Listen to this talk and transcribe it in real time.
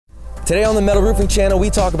Today on the Metal Roofing channel, we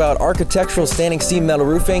talk about architectural standing seam metal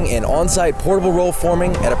roofing and on-site portable roll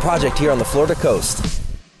forming at a project here on the Florida coast.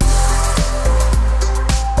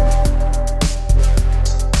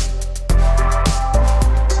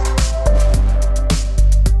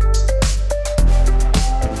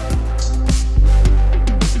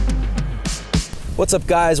 What's up,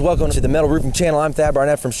 guys? Welcome to the Metal Roofing channel. I'm Thad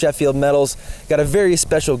Barnett from Sheffield Metals. Got a very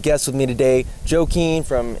special guest with me today, Joe Keene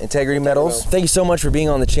from Integrity Metals. Thank you so much for being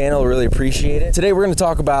on the channel. Really appreciate it. Today we're going to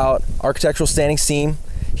talk about architectural standing seam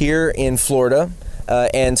here in Florida,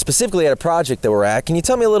 and specifically at a project that we're at. Can you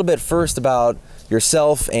tell me a little bit first about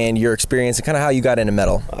yourself and your experience and kind of how you got into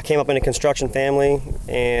metal? I came up in a construction family,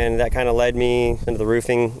 and that kind of led me into the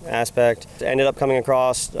roofing aspect. I ended up coming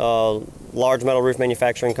across a large metal roof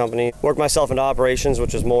manufacturing company. Worked myself into operations,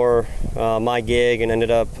 which is more my gig, and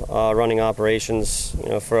ended up running operations,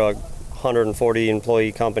 for a 140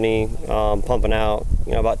 employee company, pumping out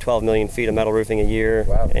about 12 million feet of metal roofing a year.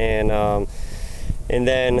 Wow. And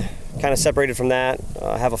then kind of separated from that.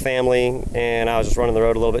 I have a family, and I was just running the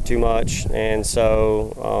road a little bit too much, and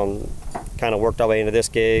so kind of worked our way into this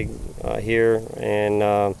gig here,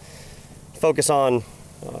 and focus on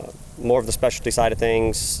more of the specialty side of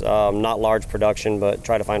things, not large production, but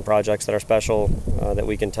try to find projects that are special, that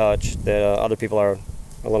we can touch, that other people are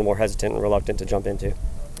a little more hesitant and reluctant to jump into.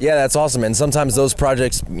 Yeah, that's awesome. And sometimes those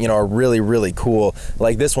projects, are really, really cool,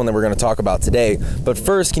 like this one that we're going to talk about today. But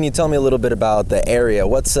first, can you tell me a little bit about the area?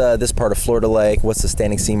 What's this part of Florida like? What's the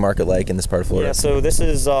standing seam market like in this part of Florida? Yeah, so this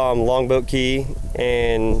is Longboat Key,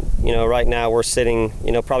 and right now we're sitting,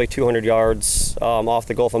 probably 200 yards off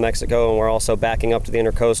the Gulf of Mexico, and we're also backing up to the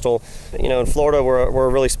intercoastal. In Florida, we're a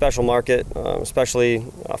really special market, especially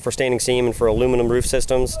for standing seam and for aluminum roof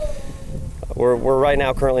systems. We're right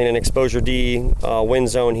now currently in an exposure D wind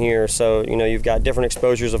zone here, so you've got different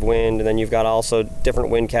exposures of wind, and then you've got also different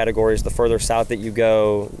wind categories the further south that you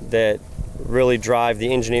go, that really drive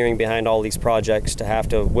the engineering behind all these projects to have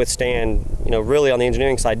to withstand, really on the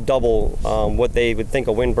engineering side, double what they would think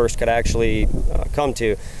a wind burst could actually come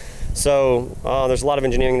to. So there's a lot of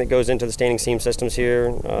engineering that goes into the standing seam systems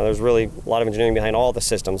here. There's really a lot of engineering behind all the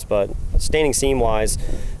systems, but standing seam wise,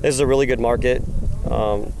 this is a really good market.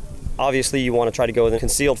 Obviously, you want to try to go with a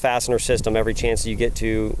concealed fastener system every chance you get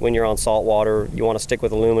to when you're on salt water. You want to stick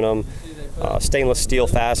with aluminum, stainless steel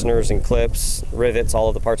fasteners and clips, rivets, all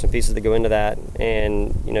of the parts and pieces that go into that.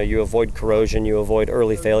 And you avoid corrosion, you avoid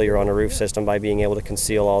early failure on a roof system by being able to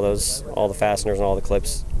conceal all the fasteners and all the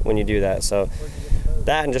clips when you do that. So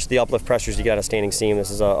that, and just the uplift pressures you got a standing seam, this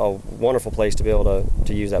is a wonderful place to be able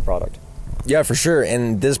to use that product. Yeah, for sure,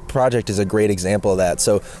 and this project is a great example of that.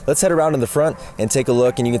 So let's head around in the front and take a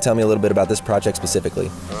look, and you can tell me a little bit about this project specifically.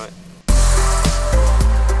 All right.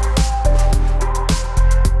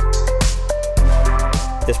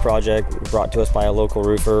 This project brought to us by a local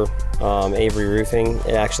roofer, Avery Roofing.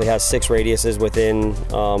 It actually has 6 radiuses within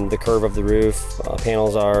the curve of the roof.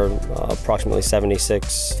 Panels are approximately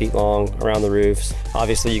 76 feet long around the roofs.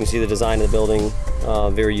 Obviously, you can see the design of the building,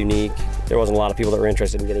 very unique. There wasn't a lot of people that were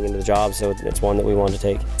interested in getting into the job, so it's one that we wanted to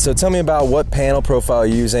take. So tell me about what panel profile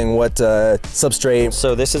you're using, what substrate.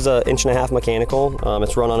 So this is an 1.5 inch mechanical.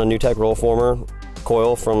 It's run on a NewTek roll former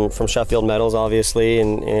coil from Sheffield Metals, obviously,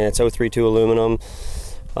 and it's 032 aluminum.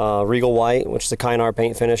 Regal white, which is a Kynar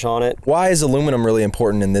paint finish on it. Why is aluminum really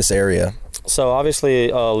important in this area? So obviously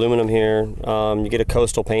aluminum here, you get a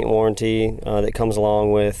coastal paint warranty that comes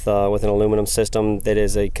along with an aluminum system that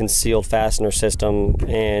is a concealed fastener system,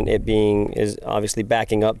 and it is obviously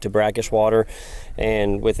backing up to brackish water,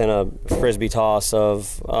 and within a frisbee toss of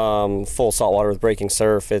full salt water with breaking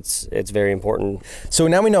surf, it's very important. So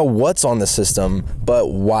now we know what's on the system, but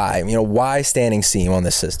why? Why standing seam on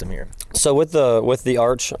this system here? So with the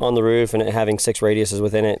arch on the roof and it having 6 radiuses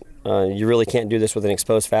within it, you really can't do this with an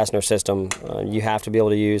exposed fastener system. You have to be able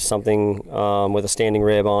to use something with a standing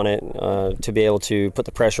rib on it to be able to put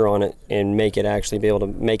the pressure on it and make it actually be able to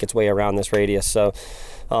make its way around this radius. So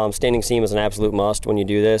standing seam is an absolute must when you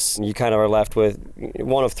do this. You kind of are left with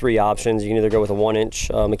one of 3 options. You can either go with a 1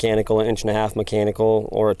 inch mechanical, an 1.5 inch mechanical,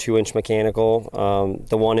 or a 2 inch mechanical.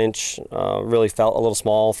 The 1 inch really felt a little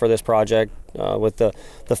small for this project, with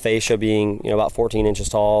the fascia being about 14 inches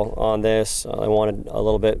tall on this. I wanted a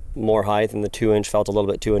little bit more height, and the 2 inch felt a little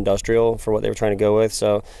bit too industrial for what they were trying to go with.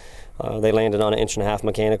 So they landed on an 1.5 inch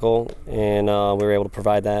mechanical, and we were able to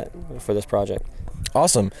provide that for this project.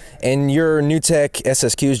 Awesome. And your NewTek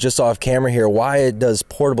SSQs just off camera here, why does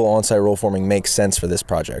portable on-site roll forming make sense for this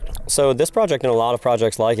project? So this project and a lot of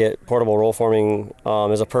projects like it, portable roll forming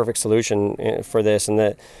is a perfect solution for this, and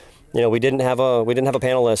that we didn't have a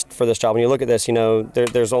panel list for this job. When you look at this,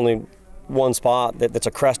 there's only one spot that's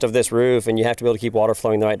a crest of this roof, and you have to be able to keep water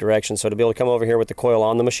flowing the right direction. So to be able to come over here with the coil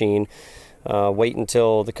on the machine, wait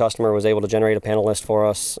until the customer was able to generate a panel list for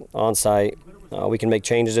us on site. We can make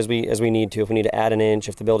changes as we need to. If we need to add an inch,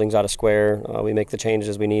 if the building's out of square, we make the changes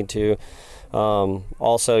as we need to.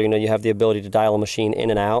 Also, you have the ability to dial a machine in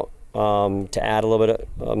and out, to add a little bit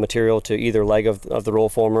of material to either leg of the roll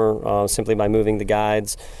former, simply by moving the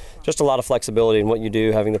guides. Just a lot of flexibility in what you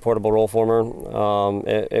do, having the portable roll former.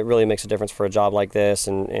 It really makes a difference for a job like this,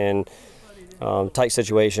 and tight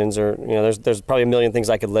situations, or there's probably a million things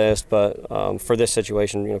I could list, but for this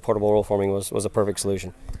situation, portable roll forming was a perfect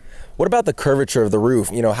solution. What about the curvature of the roof?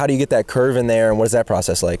 How do you get that curve in there, and what is that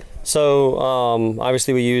process like? So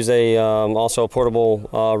obviously we use also a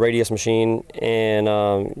portable radius machine, and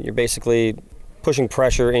you're basically pushing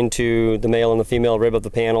pressure into the male and the female rib of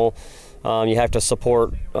the panel. You have to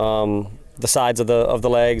support the sides of the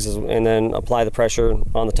legs, and then apply the pressure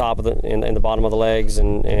on the top of and the bottom of the legs,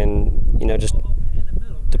 and just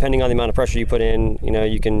depending on the amount of pressure you put in,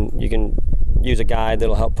 you can use a guide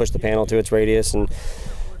that'll help push the panel to its radius. And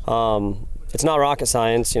it's not rocket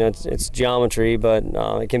science, it's geometry, but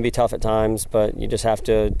it can be tough at times. But you just have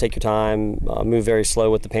to take your time, move very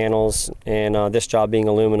slow with the panels. And this job being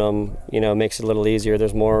aluminum, makes it a little easier.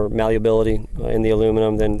 There's more malleability in the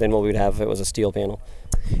aluminum than what we'd have if it was a steel panel.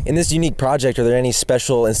 In this unique project, are there any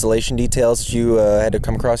special installation details that you had to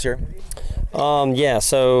come across here? Yeah,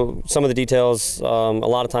 so some of the details, a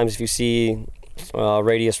lot of times if you see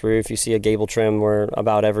radius roof, you see a gable trim where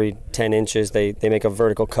about every 10 inches they make a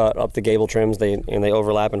vertical cut up the gable trims, and they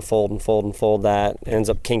overlap and fold and fold and fold. That ends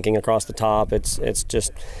up kinking across the top. It's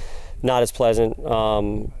just not as pleasant.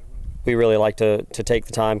 We really like to take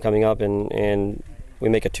the time coming up, and we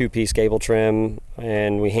make a two-piece gable trim,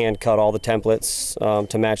 and we hand cut all the templates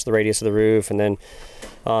to match the radius of the roof, and then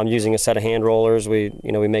using a set of hand rollers, we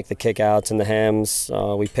make the kickouts and the hems.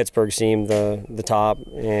 We Pittsburgh seam the top,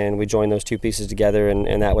 and we join those two pieces together,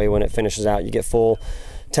 and that way when it finishes out, you get full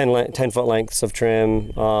 10-foot lengths of trim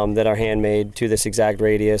that are handmade to this exact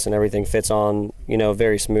radius, and everything fits on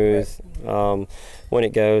very smooth when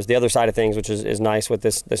it goes. The other side of things, which is nice with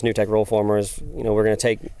this NewTek roll former, is we're going to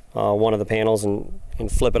take one of the panels and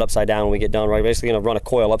flip it upside down when we get done. We're basically going to run a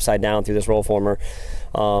coil upside down through this roll former.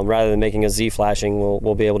 Rather than making a Z flashing,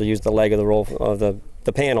 we'll be able to use the leg of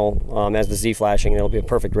the panel as the Z flashing. It'll be a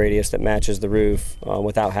perfect radius that matches the roof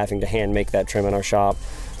without having to hand make that trim in our shop.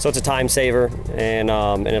 So it's a time saver, and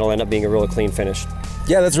it'll end up being a really clean finish.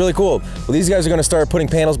 Yeah, that's really cool. Well, these guys are going to start putting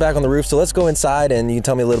panels back on the roof, so let's go inside and you can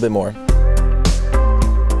tell me a little bit more.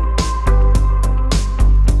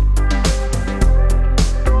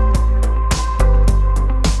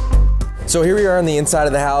 So here we are on the inside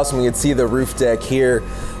of the house, and we can see the roof deck here.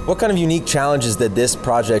 What kind of unique challenges did this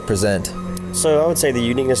project present? So I would say the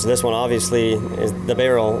uniqueness of this one obviously is the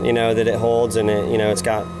barrel, that it holds, and it's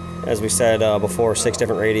got, as we said before, 6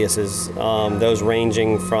 different radiuses. Those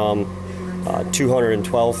ranging from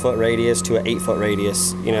 212-foot radius to an 8-foot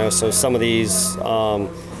radius. So some of these,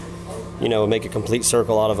 make a complete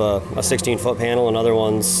circle out of a 16-foot panel, and other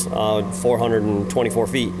ones 424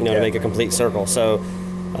 feet, to make a complete circle. So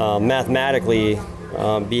mathematically,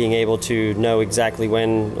 being able to know exactly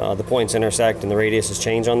when the points intersect and the radiuses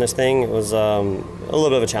change on this thing, it was a little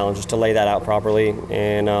bit of a challenge just to lay that out properly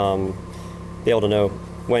and be able to know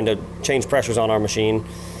when to change pressures on our machine.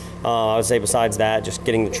 I would say besides that, just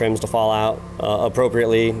getting the trims to fall out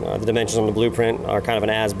appropriately. The dimensions on the blueprint are kind of an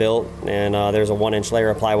as-built, and there's a 1-inch layer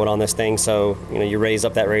of plywood on this thing, so you raise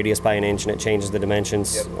up that radius by 1 inch and it changes the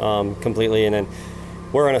dimensions completely. And then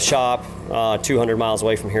we're in a shop 200 miles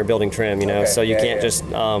away from here building trim, so you can't just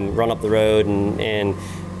run up the road and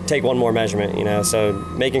take one more measurement, so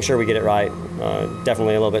making sure we get it right,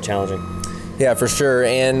 definitely a little bit challenging. Yeah, for sure.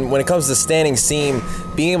 And when it comes to standing seam,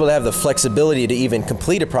 being able to have the flexibility to even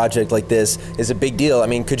complete a project like this is a big deal. I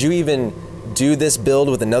mean, could you even do this build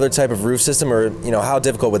with another type of roof system, or how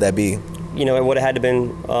difficult would that be? It would have had to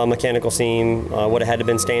been mechanical seam, would have had to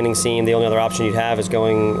been standing seam. The only other option you'd have is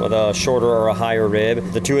going with a shorter or a higher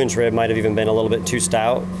rib. The 2-inch rib might have even been a little bit too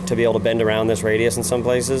stout to be able to bend around this radius in some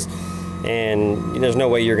places. And there's no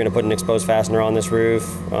way you're going to put an exposed fastener on this roof.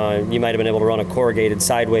 You might have been able to run a corrugated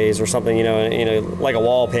sideways or something, like a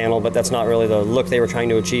wall panel, but that's not really the look they were trying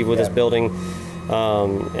to achieve with this building.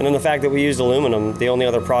 And then the fact that we used aluminum, the only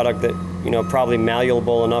other product that probably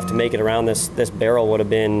malleable enough to make it around this barrel would have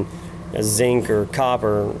been a zinc or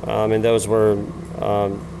copper, and those were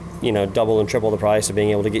double and triple the price of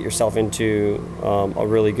being able to get yourself into a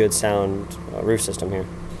really good sound roof system here.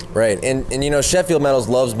 Right, and you know, Sheffield Metals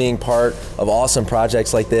loves being part of awesome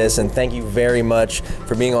projects like this, and thank you very much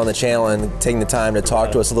for being on the channel and taking the time to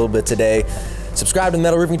talk to us a little bit today. Subscribe to the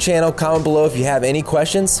Metal Roofing channel, comment below if you have any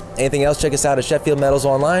questions. Anything else, check us out at Sheffield Metals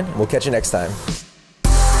online. We'll catch you next time.